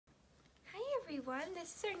everyone.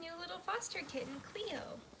 This is our new little foster kitten, Cleo.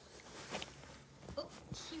 Oh,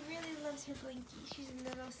 she really loves her blankie. She's a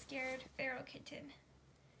little scared feral kitten.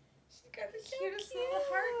 She's got the cutest little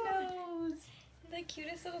heart nose. The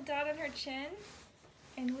cutest little dot on her chin.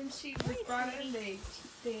 And when she was brought in, they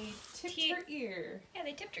tipped her ear. Yeah,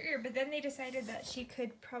 they tipped her ear, but then they decided that she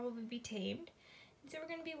could probably be tamed. And so we're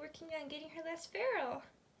going to be working on getting her less feral.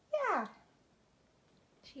 Yeah.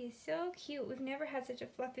 She is so cute. We've never had such a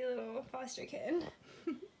fluffy little foster kitten.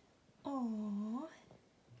 Aww.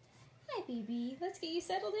 Hi, baby. Let's get you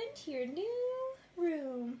settled into your new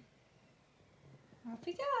room. Off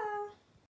we go.